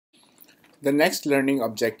The next learning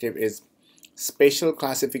objective is spatial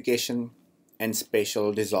classification and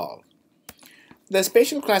spatial dissolve. The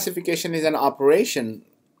spatial classification is an operation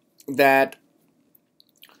that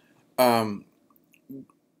um,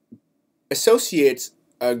 associates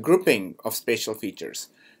a grouping of spatial features.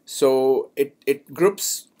 So it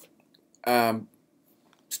groups um,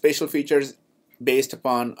 spatial features based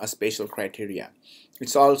upon a spatial criteria.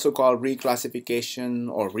 It's also called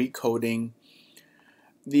reclassification or recoding.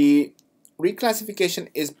 The reclassification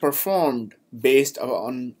is performed based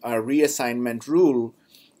on a reassignment rule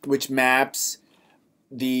which maps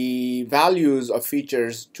the values of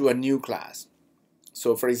features to a new class.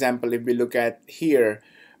 So for example, if we look at here,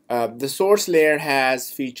 the source layer has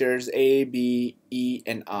features A, B, E,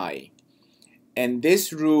 and I. And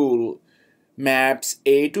this rule maps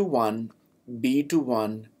A to 1, B to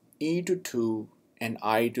 1, E to 2, and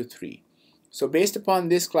I to 3. So based upon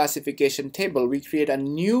this classification table, we create a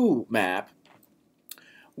new map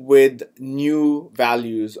with new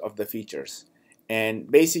values of the features.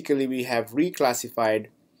 And basically we have reclassified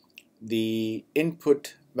the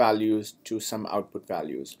input values to some output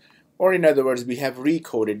values. Or in other words, we have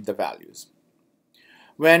recoded the values.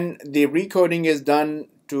 When the recoding is done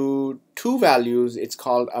to two values, it's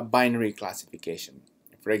called a binary classification.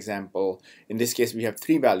 For example, in this case we have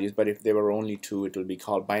three values, but if there were only two, it will be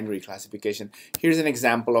called binary classification. Here's an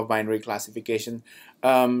example of binary classification.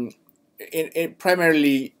 Primarily,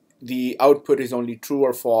 the output is only true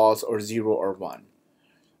or false or 0 or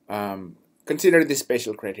 1. Consider the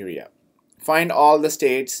spatial criteria. Find all the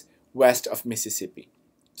states west of Mississippi.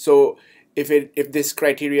 So if this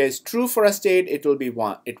criteria is true for a state, it will be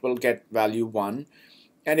 1. It will get value 1.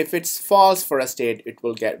 And if it's false for a state, it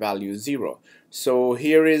will get value 0. So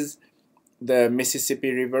here is the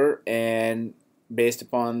Mississippi River, and based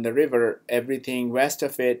upon the river, everything west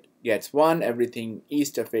of it gets 1, everything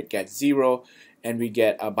east of it gets 0, and we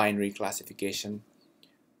get a binary classification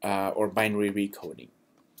or binary recoding.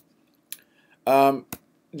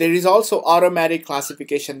 There is also automatic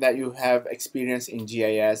classification that you have experienced in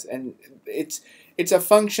GIS, and it's a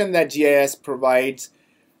function that GIS provides.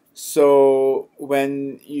 So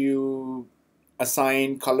when you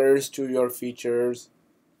assign colors to your features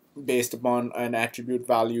based upon an attribute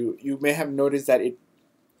value, you may have noticed that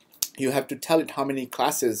you have to tell it how many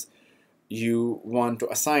classes you want to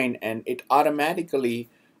assign, and it automatically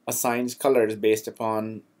assigns colors based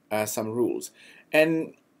upon some rules.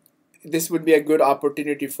 And this would be a good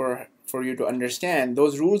opportunity for you to understand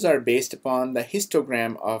those rules are based upon the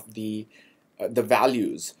histogram of the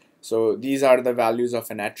values. So these are the values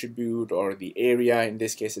of an attribute or the area. In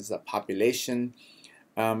this case, it's a population,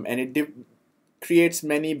 and it creates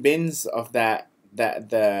many bins of the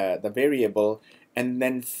variable, and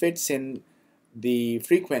then fits in the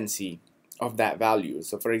frequency of that value.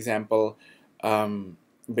 So for example,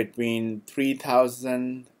 between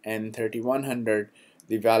 3000 and 3100,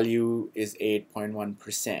 the value is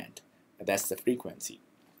 8.1%. That's the frequency.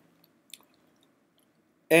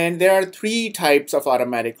 And there are three types of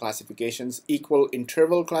automatic classifications: equal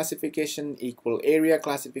interval classification, equal area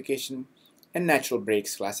classification, and natural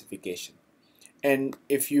breaks classification. And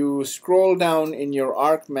if you scroll down in your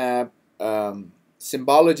ArcMap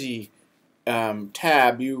symbology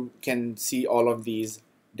tab, you can see all of these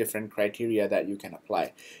different criteria that you can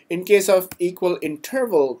apply. In case of equal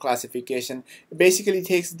interval classification, it basically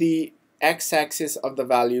takes the x-axis of the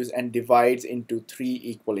values and divides into 3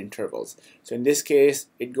 equal intervals. So in this case,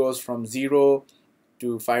 it goes from 0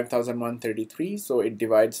 to 5133, so it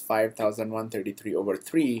divides 5133 over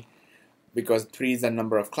 3, because 3 is the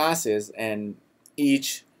number of classes, and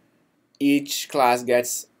each class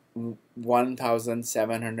gets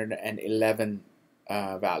 1711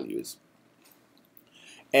 values.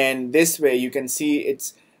 And this way you can see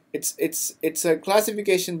it's a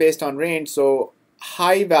classification based on range. So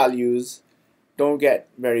high values don't get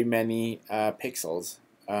very many pixels,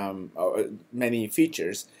 or many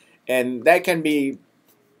features, and that can be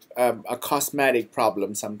a cosmetic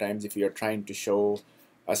problem sometimes if you're trying to show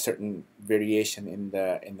a certain variation in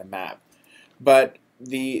the map. But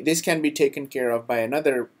this can be taken care of by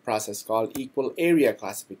another process called equal area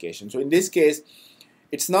classification. So in this case,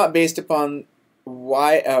 it's not based upon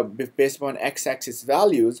based upon x-axis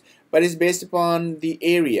values, but it's based upon the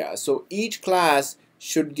area. So each class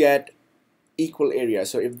should get equal area.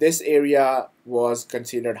 So if this area was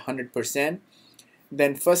considered 100%,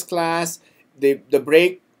 then first class, the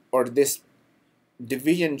break or this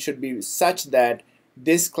division should be such that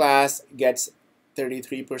this class gets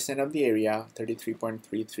 33% of the area,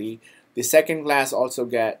 33.33. The second class also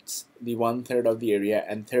gets the 1/3 of the area,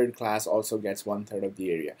 and third class also gets 1/3 of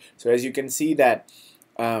the area. So as you can see that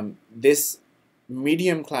this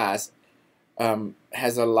medium class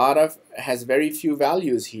has very few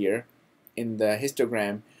values here in the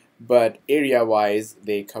histogram, but area-wise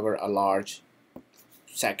they cover a large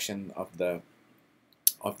section of the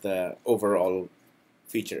overall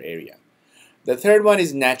feature area. The third one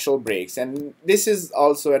is natural breaks, and this is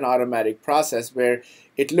also an automatic process where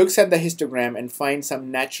it looks at the histogram and finds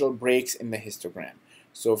some natural breaks in the histogram.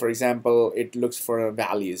 So for example, it looks for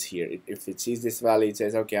values here. If it sees this value, it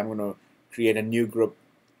says, okay, I'm going to create a new group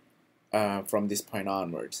from this point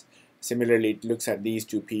onwards. Similarly, it looks at these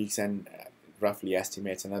two peaks and roughly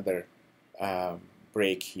estimates another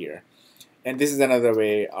break here. And this is another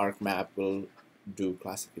way ArcMap will do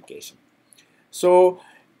classification. So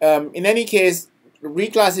in any case,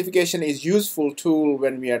 reclassification is useful tool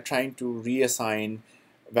when we are trying to reassign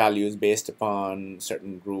values based upon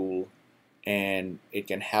certain rule, and it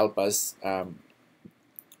can help us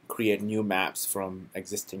create new maps from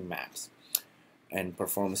existing maps and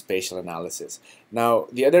perform spatial analysis. Now,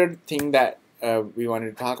 the other thing that we wanted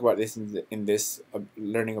to talk about this in this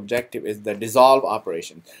learning objective is the dissolve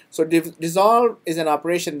operation. So dissolve is an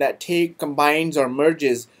operation that combines or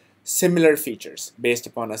merges similar features based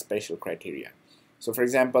upon a spatial criteria. So for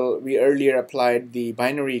example, we earlier applied the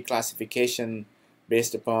binary classification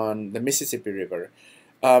based upon the Mississippi River.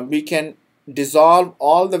 We can dissolve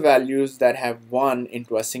all the values that have 1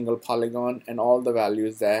 into a single polygon, and all the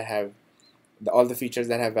values that have all the features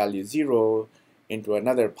that have value 0 into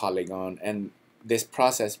another polygon, and this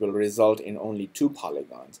process will result in only 2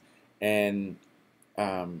 polygons. And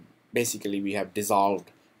basically we have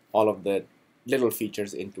dissolved all of the little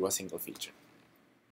features into a single feature.